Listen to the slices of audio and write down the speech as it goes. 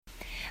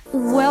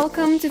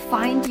Welcome to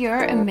Find Your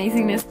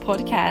Amazingness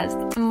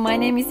podcast. My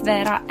name is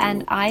Vera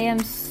and I am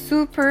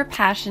super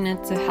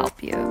passionate to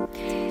help you.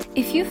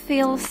 If you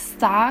feel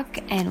stuck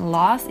and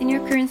lost in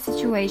your current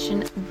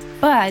situation,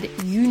 but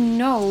you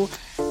know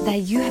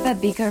that you have a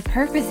bigger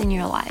purpose in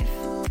your life,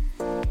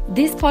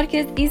 this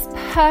podcast is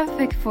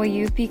perfect for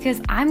you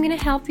because I'm going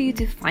to help you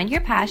to find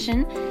your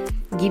passion,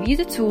 give you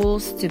the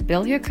tools to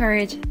build your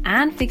courage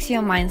and fix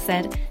your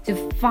mindset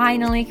to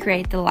finally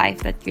create the life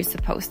that you're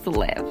supposed to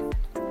live.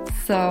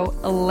 So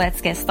let's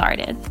get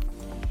started.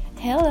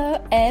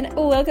 Hello and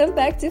welcome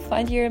back to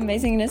Find Your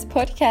Amazingness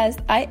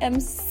podcast. I am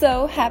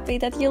so happy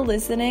that you're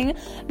listening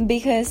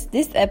because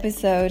this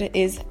episode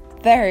is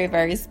very,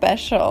 very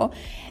special.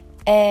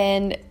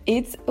 And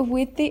it's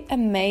with the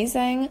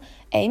amazing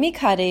Amy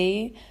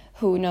Cuddy,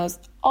 who knows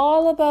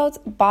all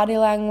about body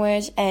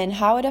language and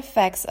how it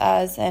affects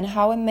us and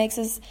how it makes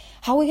us,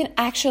 how we can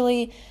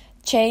actually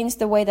change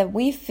the way that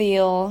we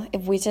feel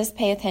if we just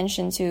pay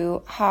attention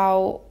to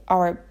how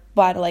our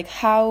body, like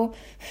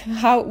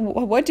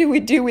what do we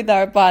do with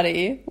our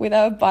body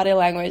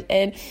language.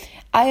 And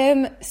I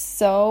am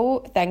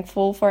so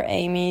thankful for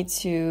Amy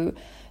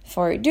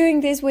for doing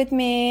this with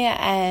me,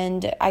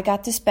 and I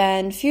got to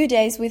spend a few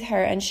days with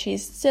her, and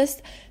she's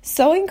just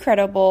so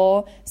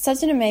incredible,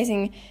 such an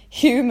amazing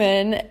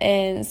human,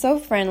 and so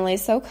friendly,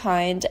 so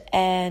kind,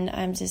 and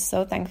I'm just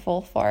so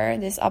thankful for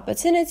this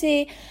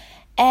opportunity.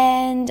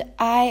 And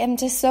I am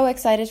just so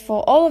excited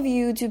for all of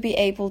you to be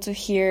able to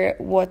hear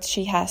what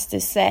she has to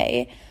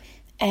say.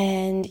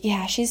 And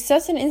yeah, she's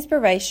such an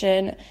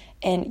inspiration.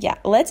 And yeah,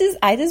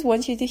 I just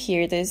want you to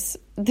hear this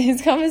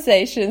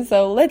conversation.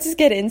 So let's just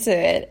get into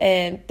it.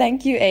 And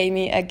thank you,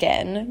 Amy,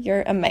 again.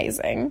 You're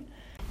amazing.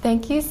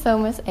 Thank you so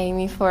much,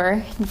 Amy,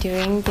 for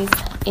doing this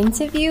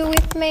interview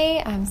with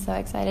me. I'm so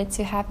excited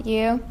to have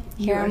you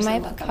here on my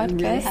podcast. I'm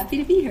really happy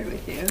to be here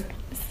with you.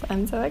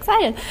 I'm so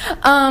excited.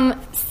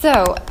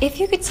 So if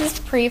you could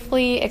just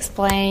briefly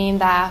explain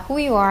who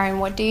you are and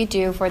what do you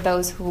do for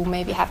those who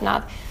maybe have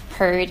not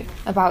heard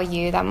about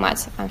you that much.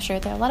 I'm sure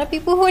there are a lot of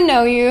people who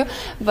know you,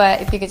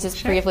 but if you could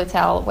just briefly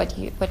tell what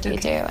do you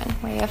do and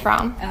where you're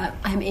from.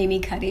 I'm Amy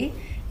Cuddy,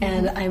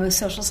 and I'm a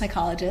social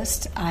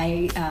psychologist.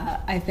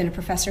 I've been a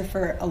professor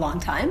for a long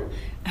time,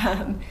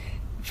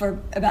 for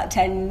about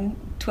 10,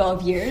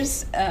 12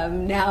 years.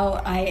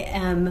 Now I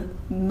am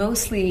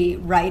mostly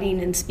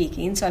writing and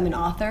speaking, so I'm an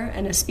author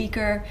and a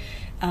speaker.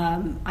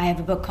 I have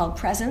a book called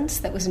Presence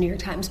that was a New York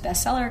Times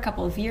bestseller a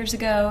couple of years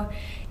ago,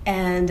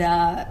 and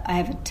I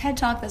have a TED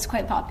Talk that's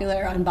quite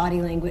popular on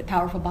body language,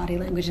 powerful body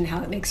language, and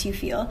how it makes you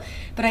feel.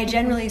 But I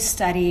generally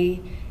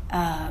study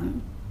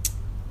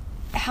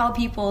how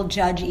people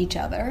judge each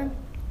other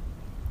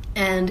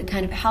and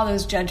kind of how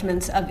those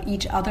judgments of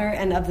each other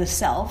and of the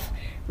self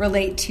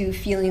relate to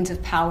feelings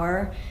of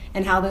power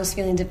and how those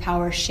feelings of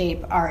power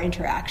shape our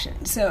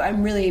interaction. So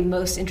I'm really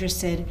most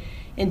interested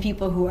in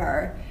people who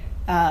are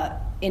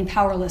in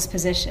powerless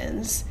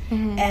positions,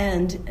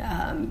 and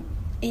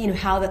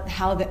how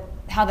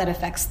that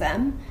affects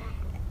them.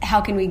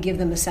 How can we give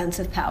them a sense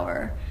of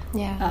power?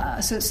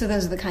 Yeah. So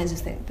those are the kinds of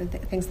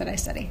things that I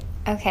study.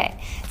 Okay.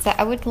 So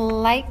I would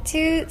like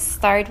to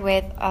start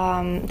with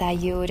that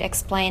you would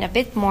explain a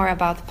bit more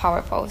about the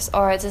power pose,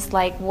 or just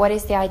like what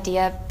is the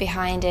idea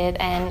behind it,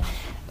 and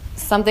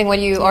something what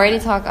you already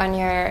talk on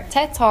your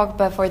TED Talk,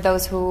 but for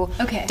those who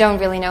don't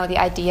really know the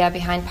idea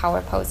behind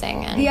power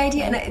posing. And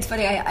it's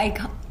funny,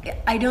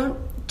 I don't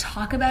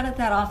talk about it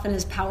that often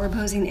as power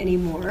posing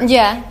anymore.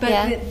 Yeah.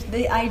 But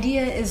the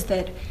idea is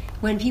that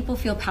when people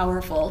feel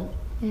powerful,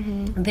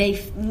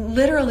 they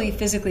literally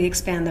physically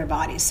expand their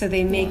bodies. So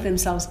they make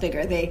themselves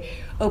bigger. They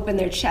open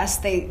their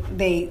chest.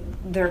 They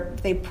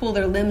pull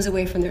their limbs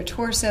away from their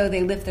torso.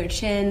 They lift their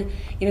chin.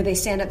 They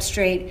stand up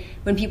straight.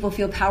 When people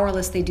feel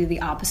powerless, they do the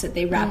opposite.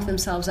 They wrap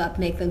themselves up,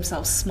 make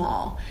themselves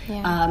small.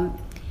 Yeah.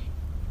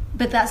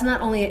 But that's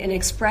not only an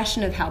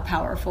expression of how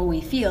powerful we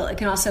feel, it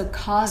can also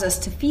cause us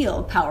to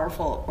feel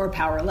powerful or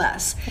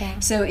powerless. Yeah.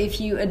 So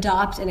if you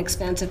adopt an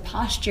expansive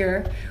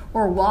posture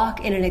or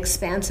walk in an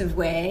expansive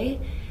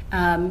way,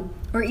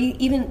 or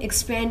even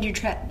expand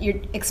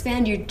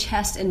your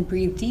chest and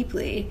breathe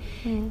deeply,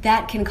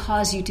 that can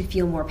cause you to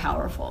feel more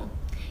powerful.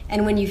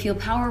 And when you feel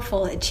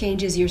powerful, it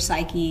changes your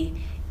psyche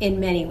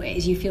in many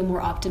ways. You feel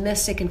more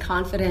optimistic and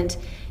confident.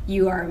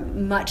 You are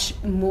much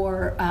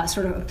more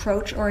sort of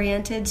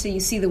approach-oriented, so you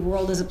see the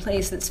world as a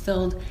place that's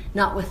filled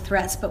not with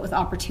threats but with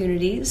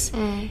opportunities.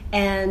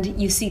 And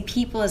you see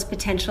people as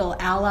potential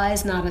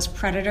allies, not as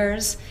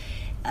predators.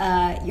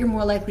 You're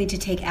more likely to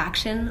take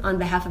action on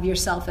behalf of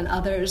yourself and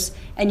others,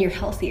 and you're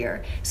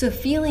healthier. So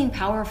feeling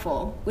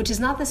powerful, which is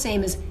not the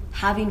same as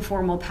having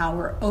formal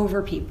power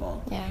over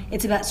people. Yeah.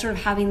 It's about sort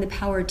of having the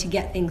power to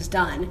get things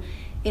done.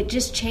 It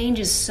just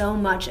changes so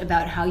much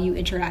about how you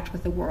interact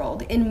with the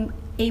world in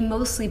a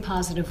mostly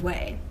positive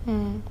way.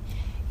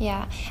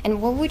 Yeah.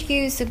 And what would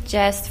you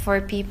suggest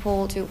for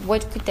people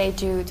what could they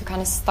do to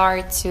kind of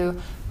start to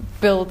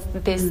build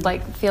this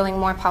like feeling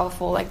more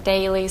powerful, like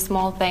daily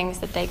small things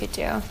that they could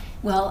do?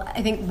 Well,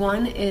 I think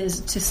one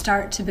is to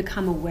start to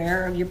become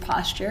aware of your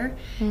posture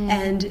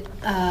and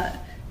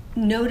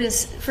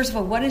notice, first of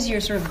all, what is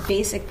your sort of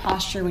basic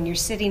posture when you're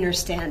sitting or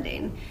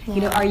standing?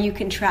 You know, are you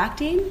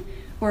contracting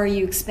or are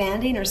you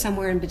expanding or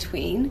somewhere in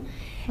between?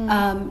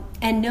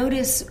 And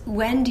notice,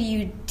 when do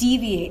you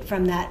deviate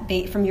from that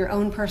from your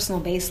own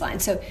personal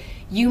baseline? So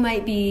you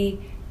might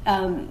be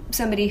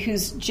somebody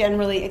who's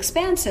generally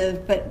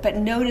expansive, but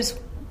notice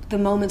the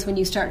moments when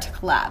you start to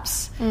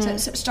collapse. So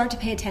start to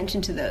pay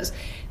attention to those,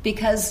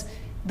 because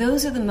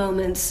those are the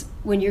moments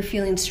when you're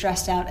feeling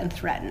stressed out and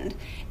threatened.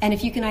 And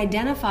if you can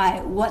identify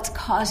what's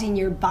causing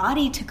your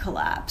body to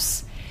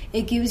collapse,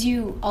 it gives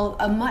you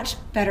a much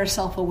better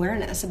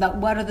self-awareness about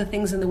what are the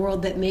things in the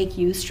world that make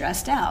you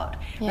stressed out,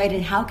 right?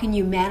 And how can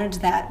you manage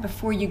that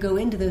before you go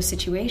into those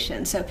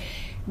situations. So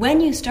when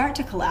you start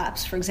to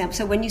collapse, for example,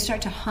 so when you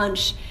start to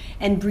hunch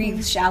and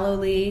breathe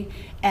shallowly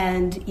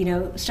and, you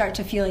know, start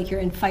to feel like you're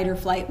in fight or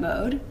flight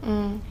mode,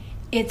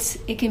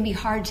 it can be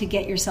hard to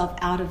get yourself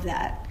out of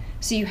that.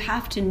 So you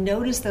have to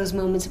notice those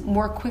moments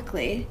more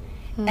quickly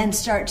and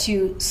start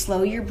to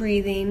slow your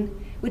breathing,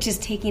 which is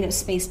taking up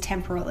space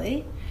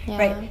temporally,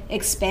 right?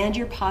 Expand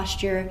your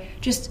posture,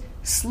 just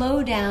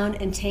slow down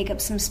and take up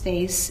some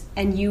space,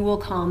 and you will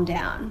calm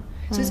down.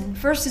 So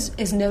first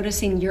is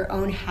noticing your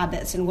own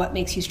habits and what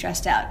makes you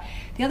stressed out.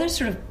 The other is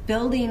sort of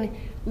building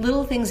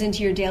little things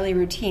into your daily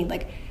routine.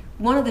 Like,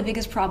 one of the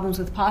biggest problems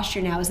with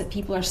posture now is that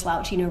people are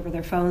slouching over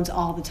their phones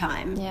all the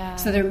time.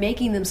 So they're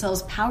making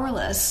themselves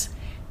powerless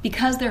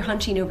because they're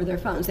hunching over their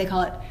phones. They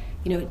call it,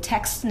 you know,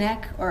 text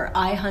neck or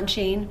eye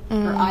hunching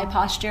or eye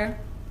posture.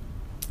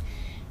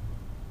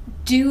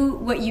 Do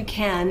what you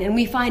can, and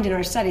we find in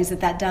our studies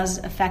that does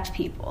affect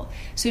people.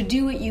 So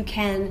do what you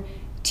can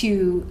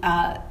to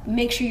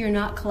make sure you're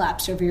not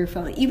collapsed over your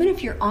phone. Even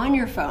if you're on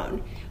your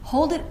phone,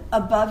 hold it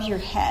above your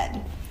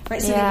head,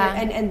 right? So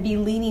that and be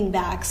leaning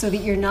back so that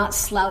you're not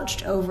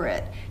slouched over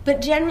it.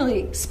 But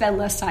generally, spend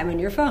less time on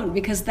your phone,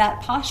 because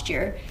that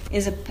posture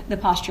is the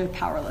posture of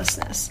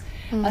powerlessness.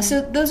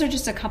 So those are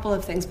just a couple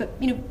of things. But,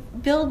 you know,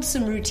 build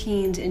some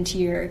routines into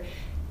your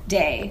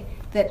day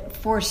that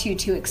force you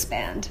to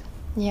expand.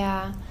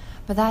 Yeah.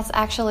 But that's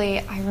actually,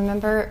 I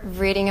remember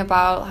reading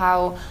about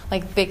how,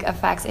 like, big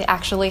effects it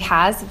actually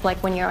has,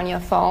 like, when you're on your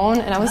phone.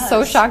 And I was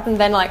so shocked. And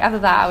then, like, after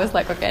that, I was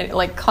like, okay,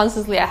 like,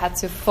 constantly I had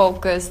to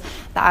focus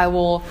that I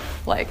will,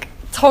 like,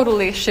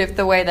 totally shift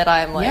the way that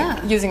I'm,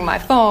 like, using my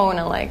phone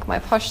and, like, my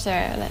posture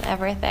and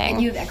everything.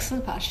 You have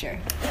excellent posture.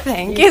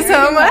 Thank you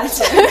so much.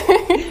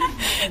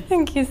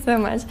 Thank you so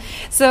much.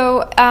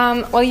 So,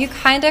 well, you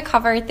kind of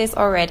covered this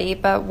already,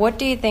 but what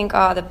do you think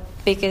are the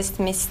biggest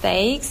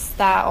mistakes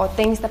or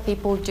things that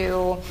people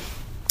do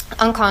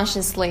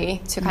unconsciously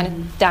to kind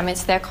of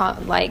damage their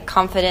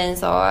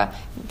confidence or,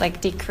 like,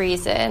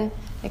 decrease it?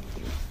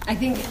 I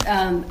think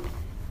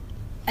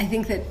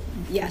that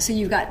so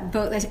you've got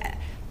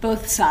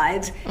both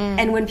sides,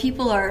 and when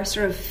people are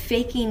sort of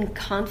faking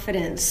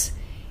confidence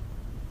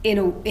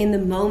in the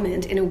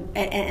moment,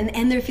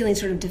 and they're feeling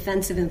sort of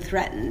defensive and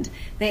threatened,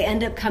 they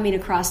end up coming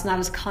across not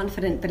as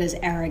confident but as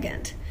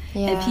arrogant.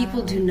 And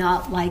people do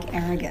not like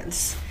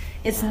arrogance.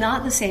 It's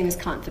not the same as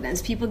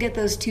confidence. People get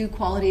those two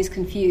qualities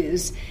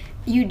confused.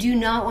 You do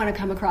not want to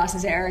come across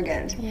as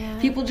arrogant.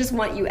 People just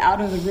want you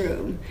out of the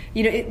room.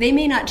 You know, they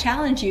may not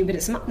challenge you, but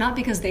it's not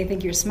because they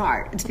think you're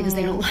smart. It's because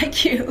they don't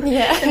like you,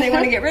 and they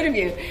want to get rid of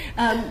you.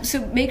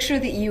 So make sure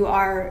that you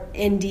are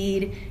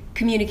indeed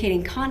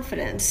communicating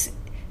confidence,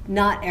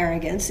 not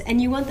arrogance.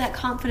 And you want that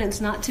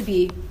confidence not to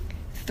be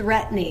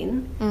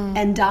threatening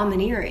and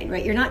domineering,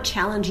 right? You're not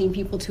challenging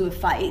people to a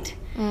fight.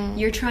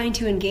 You're trying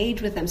to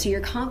engage with them. So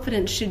your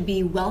confidence should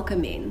be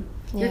welcoming.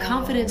 Your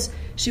confidence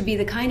should be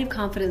the kind of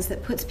confidence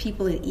that puts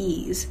people at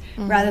ease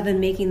rather than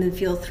making them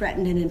feel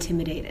threatened and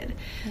intimidated.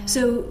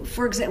 So,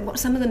 for example,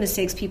 some of the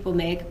mistakes people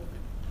make,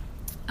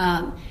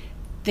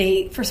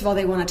 first of all,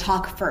 they want to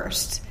talk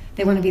first.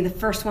 They want to be the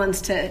first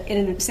ones to,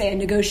 in, say, a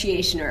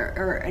negotiation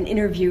or an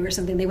interview or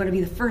something. They want to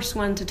be the first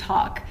one to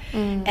talk.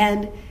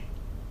 And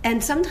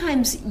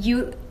sometimes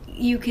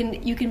you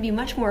can be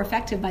much more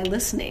effective by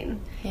listening,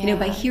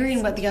 by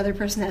hearing what the other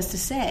person has to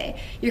say.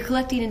 You're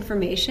collecting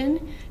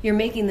information, you're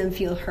making them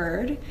feel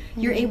heard,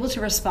 you're able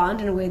to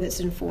respond in a way that's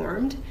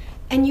informed,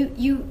 and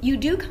you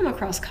do come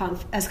across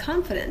as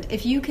confident.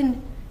 If you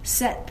can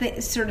set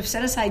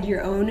aside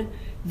your own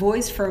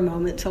voice for a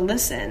moment to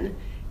listen,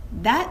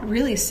 that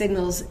really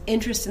signals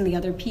interest in the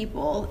other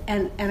people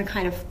and a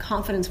kind of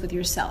confidence with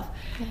yourself.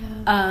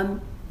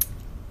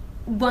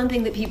 One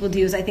thing that people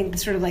do is, I think,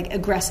 sort of like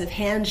aggressive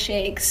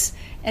handshakes,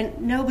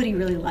 and nobody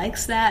really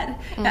likes that.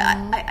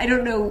 I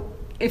don't know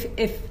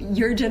if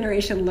your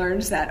generation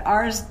learns that.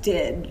 Ours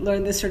did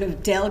learn this sort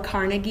of Dale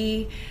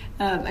Carnegie.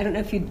 I don't know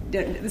if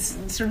this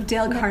sort of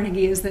Dale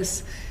Carnegie is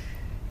this.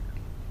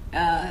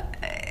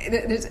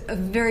 There's a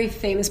very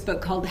famous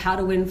book called How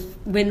to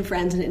Win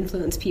Friends and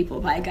Influence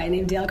People by a guy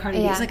named Dale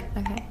Carnegie. It's like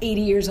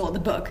 80 years old, the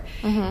book.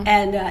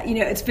 And,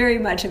 it's very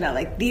much about,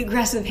 like, the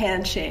aggressive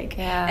handshake.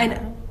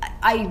 And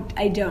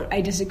I don't.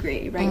 I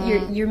disagree.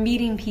 Right? You're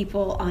meeting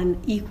people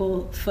on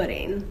equal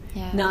footing,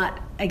 not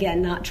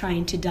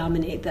trying to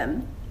dominate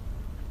them.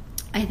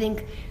 I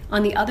think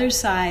on the other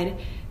side,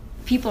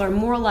 people are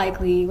more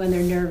likely when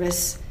they're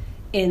nervous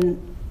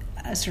in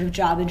a sort of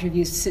job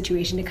interview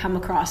situation to come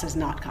across as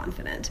not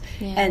confident,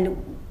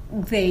 and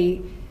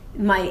they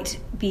might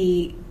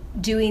be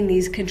doing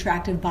these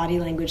contractive body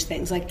language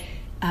things like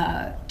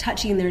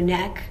touching their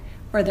neck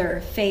or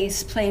their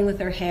face, playing with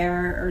their hair,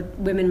 or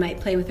women might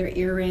play with their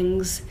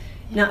earrings,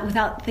 not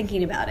without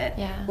thinking about it,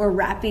 or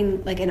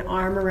wrapping like an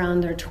arm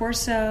around their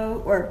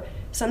torso, or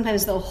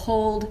sometimes they'll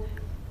hold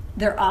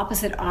their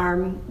opposite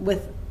arm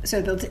so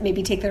they'll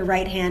maybe take their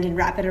right hand and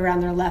wrap it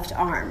around their left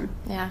arm.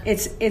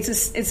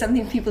 It's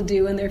something people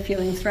do when they're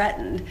feeling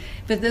threatened.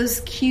 But those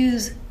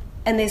cues,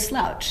 and they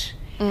slouch,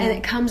 and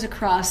it comes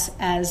across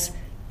as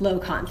low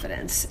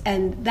confidence,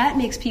 and that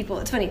makes people.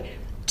 It's funny,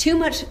 too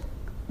much.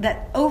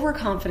 That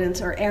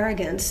overconfidence or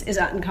arrogance is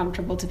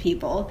uncomfortable to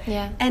people,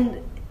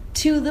 and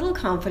too little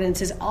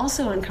confidence is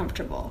also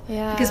uncomfortable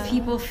because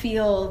people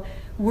feel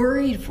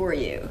worried for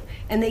you,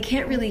 and they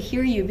can't really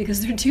hear you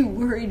because they're too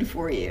worried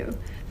for you.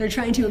 They're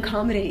trying to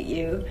accommodate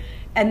you,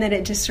 and then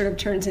it just sort of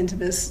turns into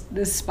this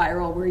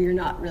spiral where you're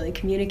not really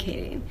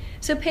communicating.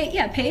 So pay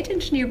attention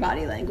to your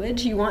body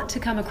language. You want to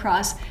come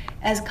across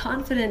as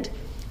confident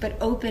but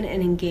open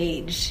and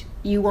engaged.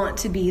 You want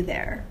to be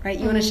there, right?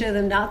 You want to show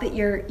them not that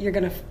you're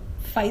going to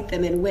fight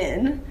them and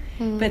win,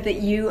 but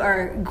that you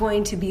are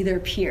going to be their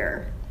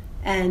peer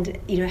and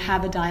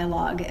have a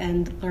dialogue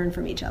and learn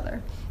from each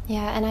other.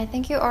 Yeah, and I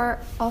think you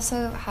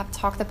also have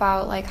talked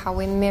about like how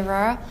we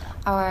mirror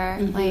our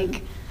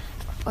like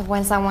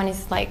when someone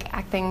is like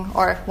acting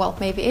or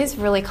maybe is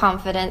really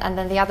confident, and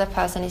then the other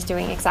person is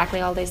doing exactly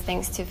all these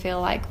things to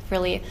feel like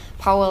really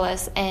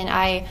powerless. And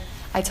I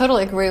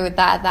totally agree with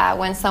that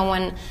when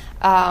someone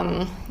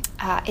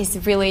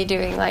is really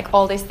doing like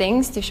all these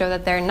things to show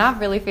that they're not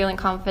really feeling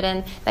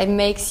confident, that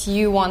makes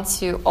you want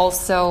to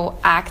also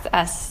act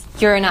as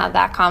you're not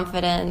that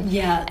confident.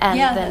 And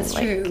then, that's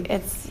like, true.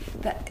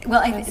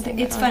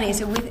 It's funny.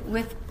 So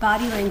with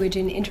body language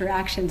and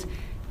interactions,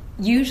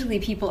 usually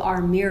people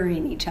are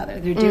mirroring each other.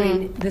 They're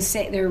doing the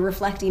same. They're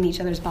reflecting each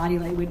other's body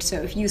language.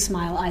 So if you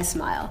smile, I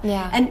smile.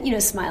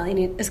 And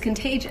smiling is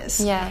contagious.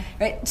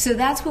 Right. So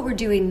that's what we're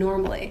doing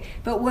normally.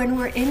 But when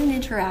we're in an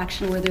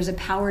interaction where there's a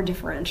power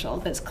differential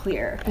that's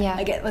clear,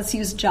 let's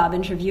use job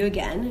interview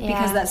again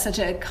because that's such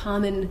a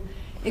common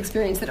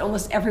experience that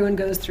almost everyone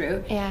goes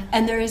through.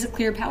 And there is a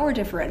clear power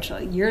differential.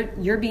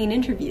 You're being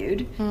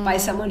interviewed by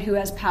someone who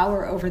has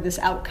power over this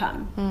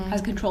outcome,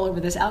 has control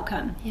over this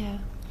outcome.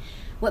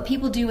 What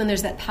people do when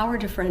there's that power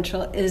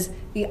differential is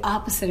the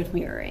opposite of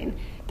mirroring.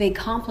 They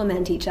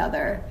complement each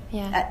other.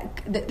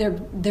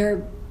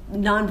 Their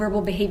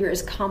nonverbal behavior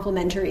is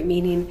complementary,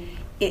 meaning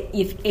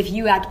if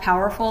you act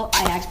powerful,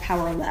 I act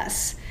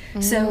powerless.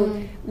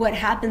 So what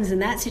happens in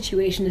that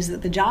situation is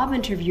that the job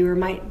interviewer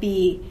might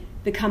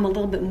become a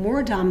little bit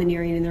more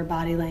domineering in their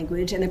body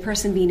language, and the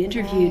person being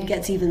interviewed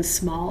gets even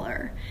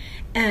smaller.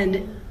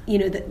 And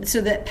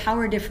so that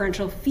power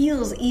differential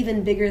feels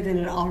even bigger than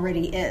it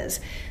already is.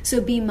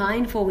 So be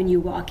mindful when you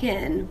walk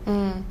in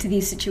to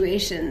these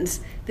situations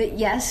that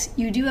yes,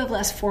 you do have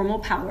less formal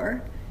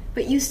power,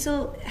 but you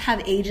still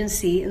have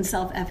agency and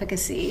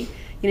self-efficacy.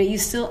 You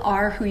still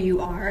are who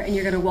you are, and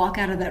you're going to walk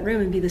out of that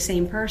room and be the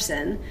same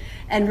person,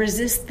 and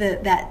resist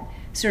that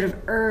sort of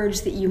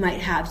urge that you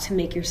might have to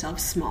make yourself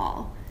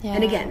small.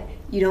 And again,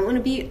 you don't want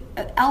to be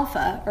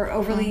alpha or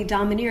overly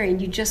domineering.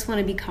 You just want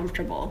to be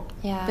comfortable.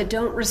 But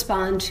don't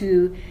respond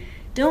to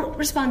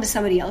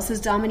somebody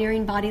else's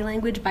domineering body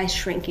language by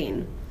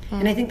shrinking.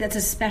 And I think that's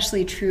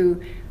especially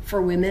true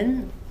for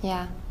women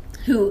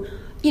who,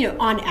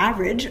 on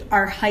average,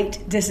 are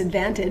height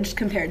disadvantaged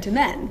compared to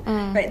men.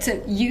 Right?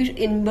 So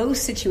in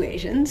most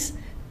situations,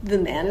 the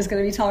man is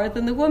going to be taller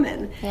than the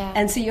woman.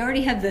 And so you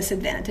already have this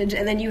advantage,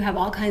 and then you have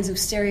all kinds of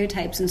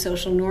stereotypes and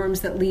social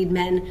norms that lead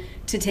men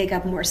to take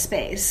up more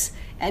space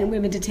and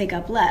women to take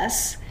up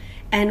less,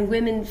 and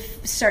women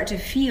start to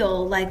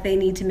feel like they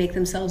need to make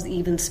themselves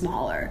even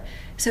smaller.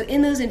 So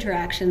in those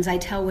interactions, I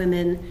tell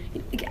women,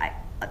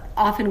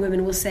 often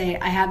women will say,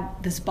 I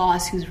have this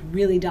boss who's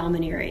really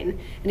domineering,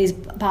 and his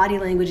body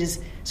language is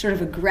sort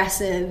of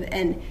aggressive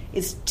and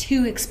it's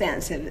too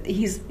expansive.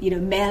 He's,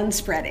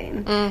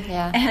 man-spreading.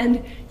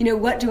 And,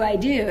 what do I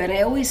do? And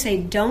I always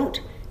say, don't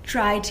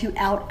try to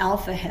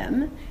out-alpha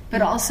him,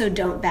 but also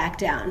don't back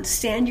down.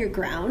 Stand your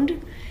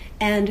ground.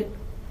 And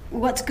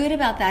what's good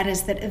about that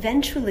is that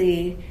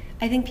eventually,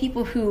 I think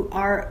people who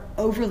are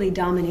overly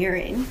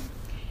domineering,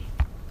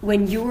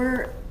 when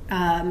you're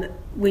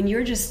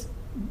just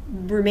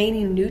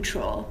remaining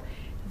neutral,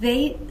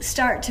 they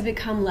start to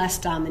become less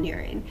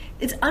domineering.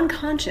 It's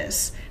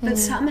unconscious, but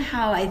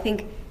somehow I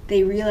think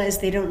they realize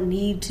they don't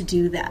need to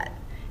do that.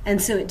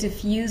 And so it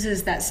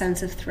diffuses that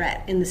sense of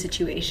threat in the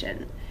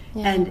situation,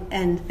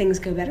 and things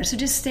go better. So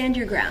just stand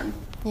your ground.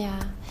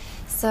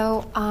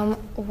 So,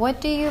 what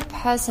do you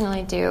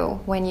personally do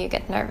when you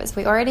get nervous?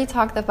 We already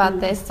talked about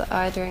this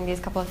during these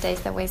couple of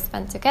days that we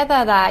spent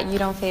together, that you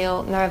don't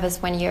feel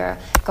nervous when you're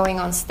going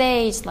on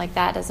stage. Like,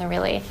 that doesn't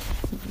really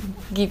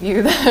give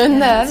you the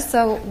nerves.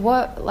 So,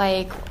 what,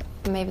 like,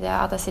 maybe there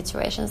are other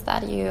situations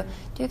that you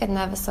do get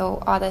nervous.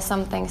 So, are there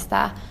some things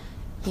that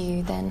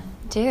you then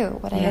do?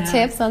 What are your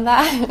tips on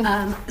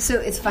that? So,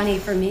 it's funny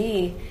for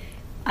me.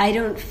 I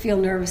don't feel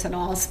nervous at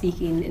all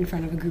speaking in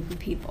front of a group of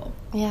people.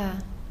 Yeah.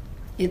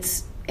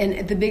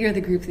 And the bigger the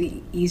group,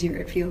 the easier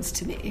it feels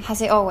to me.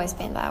 Has it always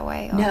been that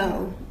way? Or?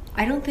 No,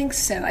 I don't think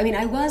so. I mean,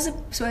 I was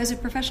a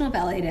professional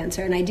ballet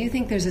dancer, and I do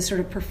think there's a sort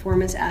of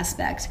performance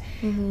aspect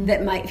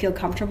that might feel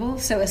comfortable.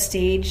 So a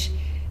stage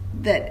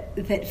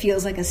that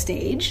feels like a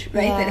stage,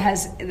 right? Yeah.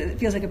 That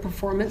feels like a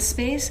performance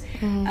space.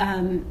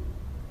 I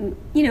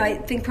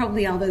think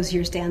probably all those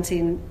years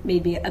dancing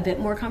made me a bit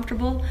more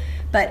comfortable.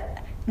 But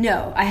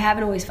no, I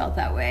haven't always felt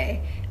that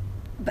way.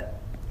 But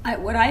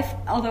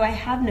although I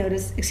have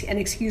noticed, and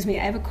excuse me,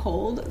 I have a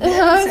cold. So to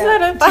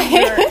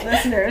your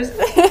listeners,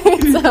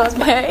 it's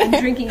okay. I'm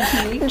drinking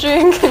tea.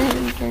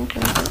 Drinking.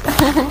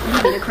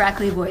 With a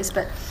crackly voice,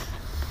 but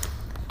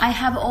I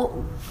have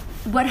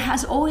what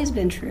has always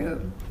been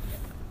true.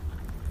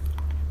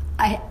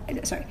 I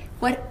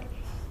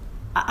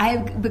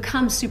have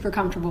become super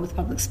comfortable with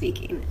public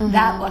speaking.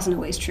 That wasn't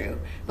always true,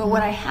 but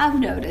what I have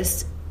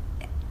noticed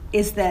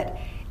is that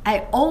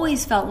I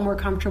always felt more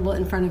comfortable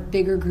in front of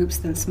bigger groups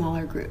than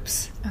smaller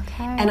groups.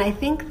 Okay. And I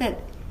think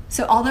that,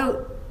 so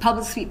although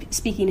public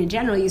speaking in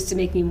general used to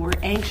make me more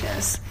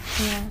anxious,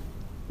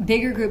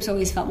 bigger groups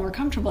always felt more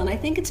comfortable. And I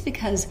think it's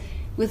because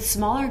with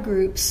smaller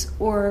groups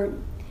or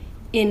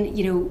in,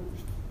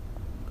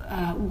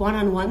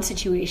 one-on-one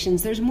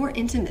situations, there's more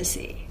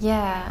intimacy.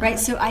 Yeah. Right?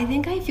 So I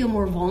think I feel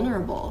more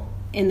vulnerable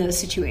in those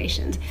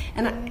situations.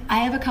 And I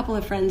have a couple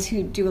of friends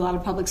who do a lot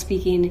of public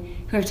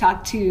speaking who I've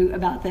talked to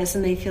about this,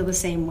 and they feel the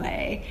same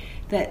way,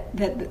 that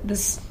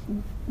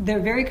they're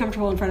very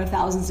comfortable in front of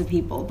thousands of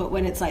people, but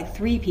when it's like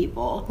 3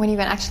 people, when you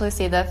can actually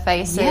see their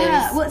faces.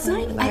 Yeah, well, it's not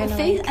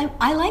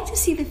I like to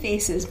see the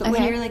faces, but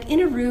when you're like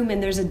in a room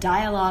and there's a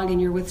dialogue and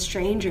you're with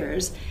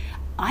strangers,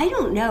 I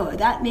don't know.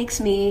 That makes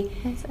me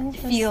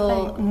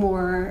feel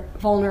more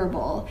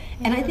vulnerable.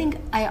 Yeah. And I think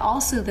I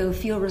also, though,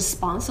 feel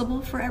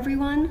responsible for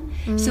everyone.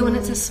 So when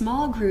it's a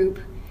small group,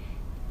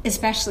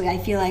 especially, I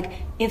feel like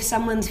if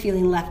someone's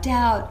feeling left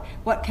out,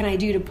 what can I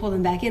do to pull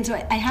them back in? So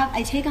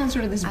I take on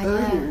sort of this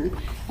burden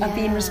of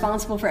being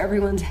responsible for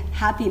everyone's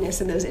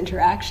happiness in those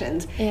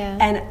interactions. Yeah.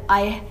 And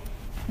I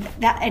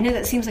know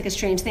that seems like a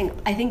strange thing.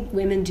 I think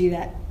women do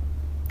that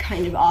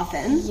kind of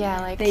often.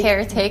 Yeah, like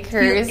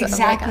caretakers.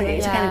 Exactly.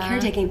 It's kind of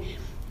caretaking,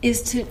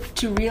 is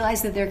to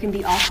realize that there can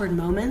be awkward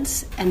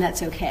moments, and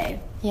that's okay.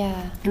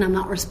 Yeah. And I'm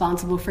not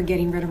responsible for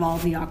getting rid of all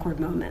of the awkward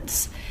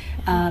moments.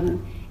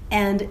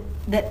 And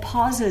that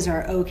pauses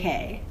are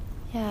okay.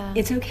 Yeah.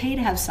 It's okay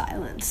to have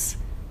silence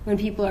when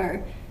people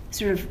are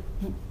sort of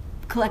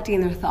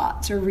collecting their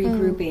thoughts or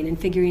regrouping and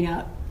figuring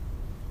out,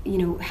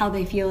 how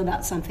they feel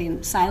about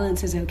something.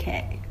 Silence is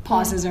okay.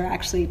 Pauses are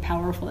actually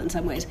powerful in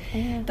some ways.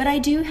 Yeah. But I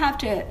don't have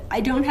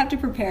to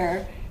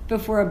prepare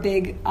before a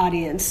big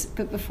audience,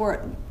 but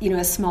before,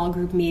 a small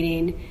group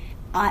meeting,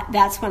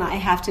 that's when I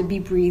have to be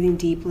breathing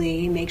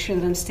deeply, make sure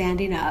that I'm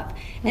standing up,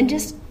 and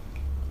just,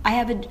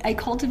 I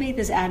cultivate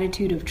this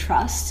attitude of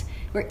trust,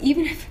 where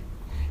even if,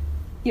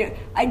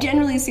 I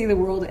generally see the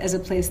world as a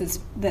place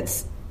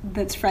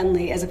that's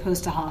friendly as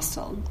opposed to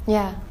hostile.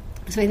 Yeah.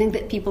 So I think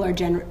that people are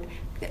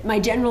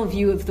my general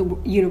view of the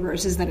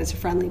universe is that it's a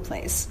friendly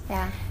place.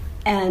 Yeah.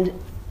 And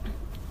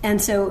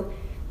so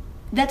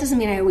that doesn't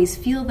mean I always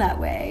feel that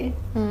way.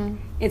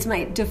 It's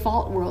my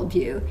default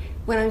worldview.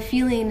 When I'm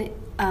feeling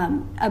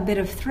a bit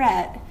of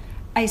threat,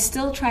 I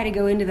still try to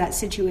go into that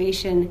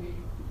situation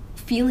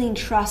feeling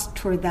trust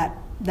toward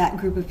that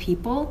group of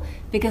people,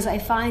 because I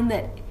find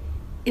that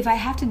if I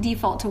have to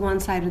default to one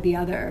side or the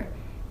other,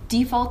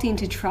 defaulting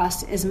to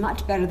trust is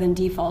much better than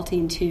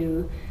defaulting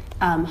to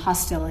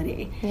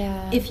hostility.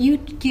 Yeah. If you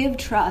give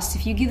trust,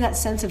 if you give that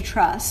sense of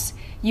trust,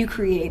 you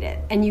create it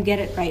and you get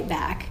it right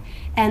back.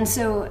 And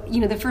so,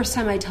 the first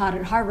time I taught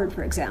at Harvard,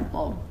 for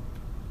example,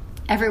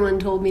 everyone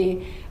told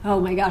me, oh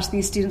my gosh,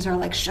 these students are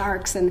like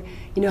sharks, and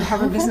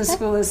Harvard Business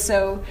School is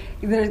so,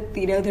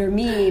 they're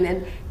mean.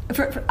 And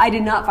I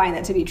did not find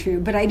that to be true,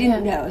 but I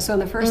didn't know. So on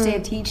the first day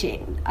of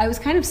teaching, I was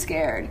kind of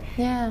scared.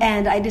 Yeah.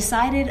 And I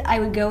decided I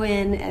would go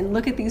in and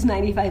look at these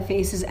 95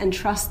 faces and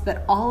trust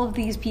that all of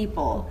these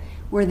people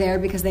were there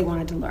because they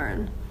wanted to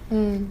learn.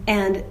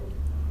 And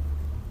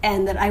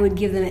that I would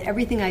give them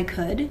everything I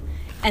could,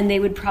 and they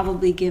would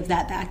probably give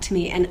that back to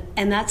me.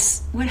 And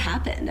that's what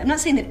happened. I'm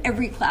not saying that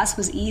every class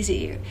was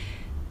easy,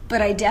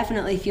 but I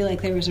definitely feel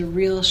like there was a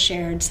real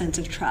shared sense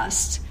of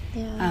trust,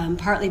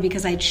 partly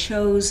because I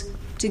chose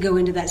to go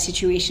into that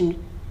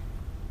situation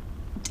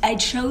I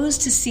chose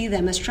to see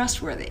them as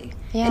trustworthy.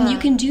 Yeah. And you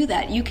can do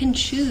that. You can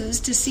choose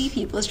to see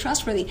people as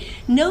trustworthy.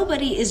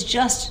 Nobody is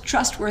just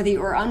trustworthy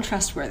or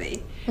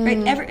untrustworthy,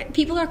 right?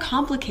 People are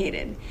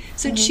complicated.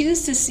 So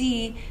choose to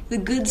see the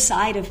good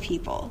side of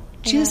people.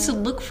 Choose to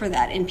look for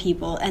that in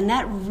people. And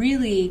that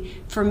really,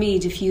 for me,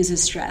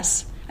 diffuses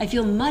stress. I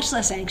feel much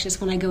less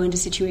anxious when I go into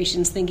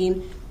situations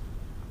thinking,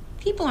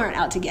 people aren't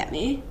out to get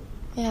me,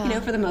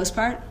 for the most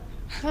part.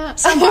 Yeah.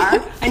 Some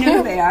are. I know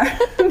who they are.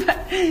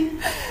 But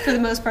for the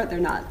most part, they're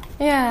not.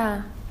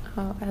 Yeah.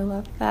 Oh, I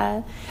love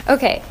that.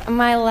 Okay,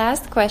 my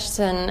last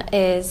question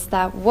is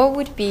that what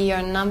would be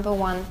your number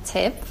one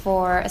tip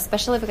for,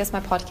 especially because my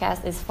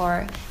podcast is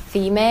for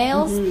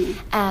females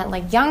and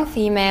like young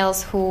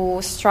females who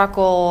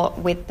struggle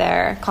with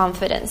their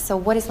confidence. So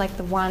what is like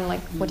the one,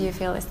 like what do you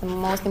feel is the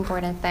most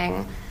important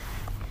thing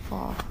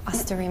for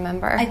us to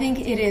remember? I think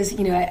it is,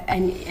 and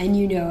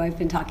I've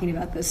been talking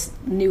about this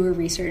newer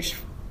research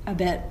a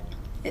bit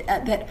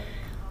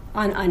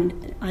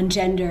on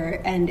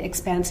gender and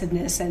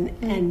expansiveness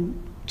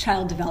and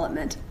child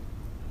development,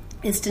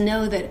 is to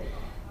know that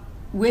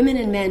women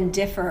and men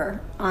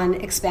differ on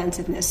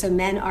expansiveness. So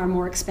men are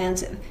more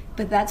expansive,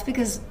 but that's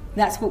because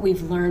that's what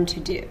we've learned to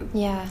do.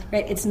 Yeah.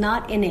 Right? It's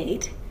not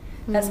innate.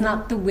 That's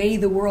not the way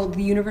the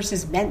universe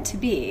is meant to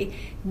be.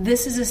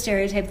 This is a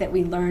stereotype that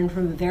we learn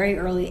from a very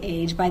early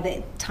age. By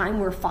the time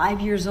we're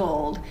 5 years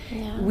old,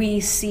 we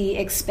see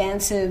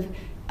expansive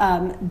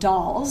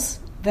dolls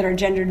that are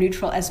gender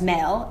neutral as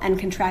male and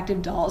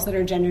contractive dolls that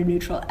are gender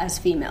neutral as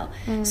female.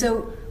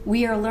 So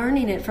we are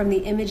learning it from the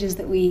images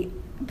that we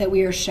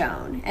are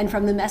shown and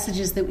from the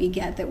messages that we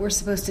get, that we're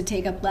supposed to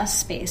take up less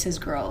space as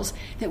girls,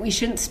 that we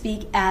shouldn't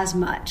speak as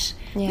much,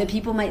 that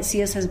people might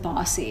see us as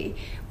bossy,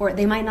 or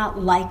they might not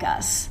like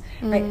us,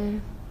 right?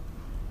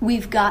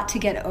 We've got to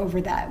get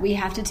over that. We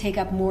have to take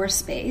up more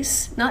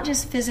space, not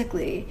just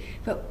physically,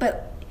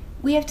 but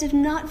we have to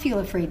not feel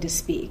afraid to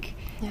speak.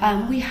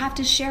 We have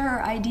to share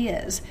our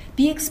ideas.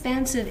 Be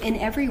expansive in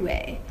every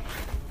way.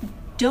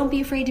 Don't be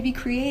afraid to be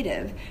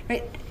creative,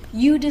 right?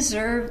 You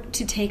deserve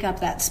to take up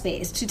that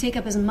space, to take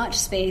up as much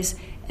space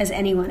as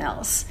anyone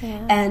else.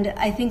 And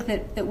I think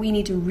that we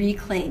need to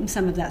reclaim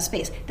some of that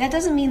space. That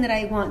doesn't mean that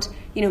I want,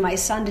 my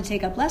son to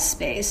take up less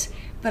space,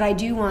 but I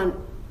do want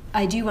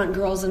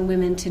girls and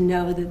women to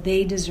know that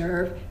they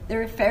deserve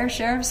their fair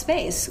share of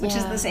space, which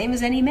is the same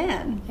as any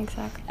man.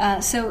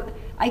 Exactly. So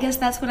I guess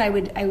that's what I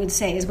would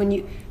say is when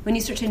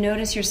you start to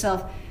notice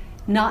yourself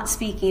not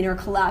speaking or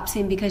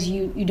collapsing because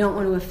you don't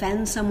want to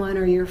offend someone,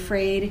 or you're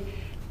afraid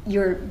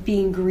you're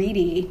being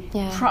greedy,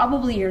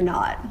 probably you're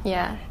not.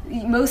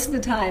 Most of the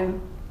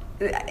time,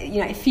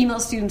 female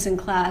students in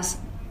class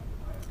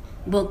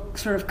will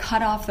sort of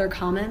cut off their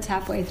comments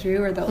halfway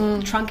through, or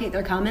they'll truncate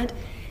their comment.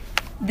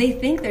 They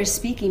think they're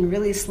speaking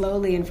really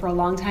slowly and for a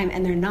long time,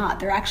 and they're not.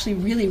 They're actually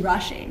really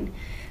rushing.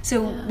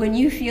 So when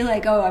you feel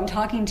like, oh, I'm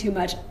talking too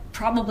much,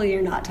 probably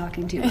you're not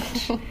talking too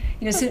much.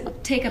 So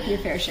take up your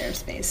fair share of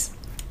space.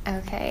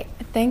 Okay,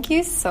 thank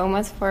you so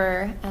much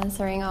for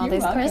answering all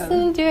these welcome.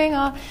 questions, doing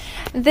all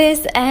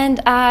this. And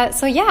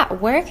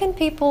where can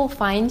people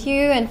find you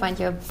and find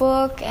your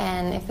book,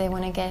 and if they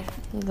want to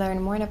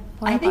learn more about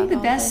I think the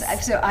best.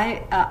 This? So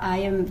I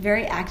am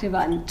very active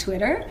on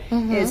Twitter.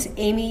 It's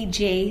Amy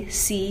J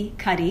C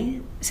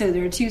Cuddy. So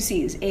there are two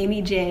C's,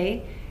 Amy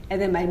J,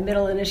 and then my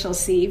middle initial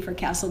C for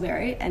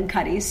Castleberry, and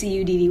Cuddy,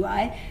 Cuddy.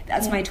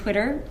 That's my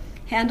Twitter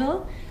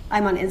handle.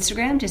 I'm on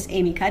Instagram, just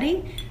Amy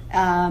Cuddy.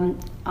 On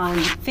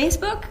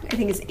Facebook, I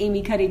think it's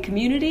Amy Cuddy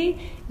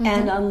Community,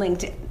 and on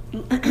LinkedIn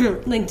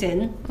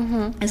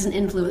as an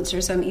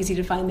influencer, so I'm easy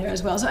to find there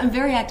as well. So I'm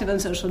very active on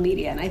social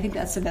media, and I think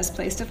that's the best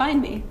place to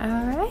find me. All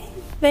right.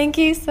 Thank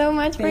you so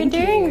much for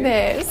doing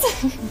this.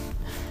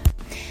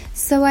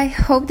 So I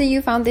hope that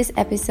you found this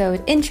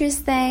episode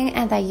interesting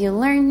and that you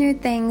learned new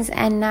things,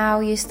 and now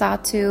you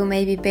start to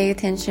maybe pay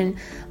attention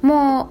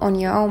more on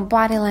your own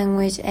body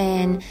language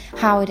and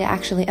how it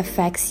actually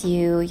affects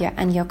you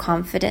and your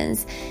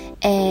confidence.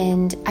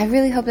 And I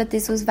really hope that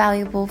this was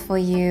valuable for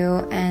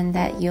you and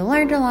that you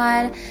learned a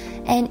lot.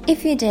 And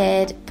if you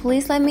did,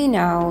 please let me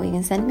know. You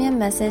can send me a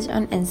message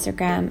on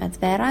Instagram at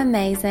Vera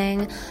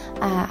Amazing.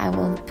 I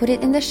will put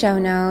it in the show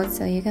notes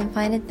so you can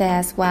find it there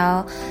as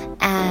well.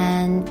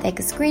 And take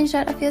a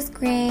screenshot of your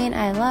screen.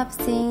 I love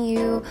seeing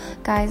you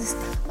guys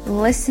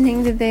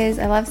listening to this.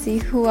 I love seeing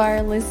who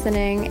are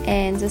listening.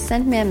 And just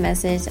send me a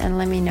message and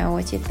let me know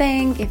what you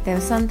think. If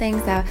there's some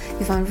things that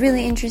you found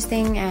really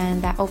interesting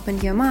and that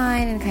opened your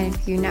mind and kind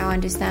of you now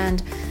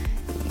understand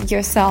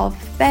yourself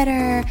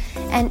better,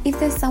 and if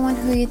there's someone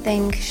who you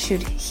think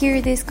should hear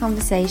this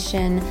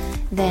conversation,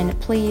 then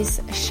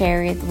please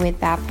share it with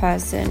that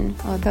person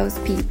or those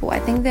people. I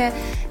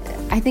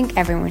think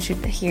everyone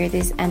should hear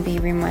this and be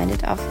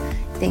reminded of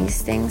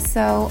these things.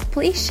 So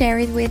please share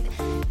it with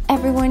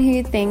everyone who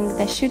you think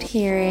that should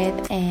hear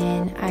it,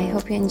 and I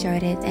hope you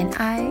enjoyed it, and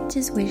I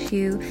just wish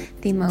you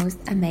the most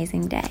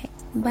amazing day.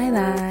 Bye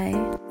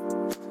bye.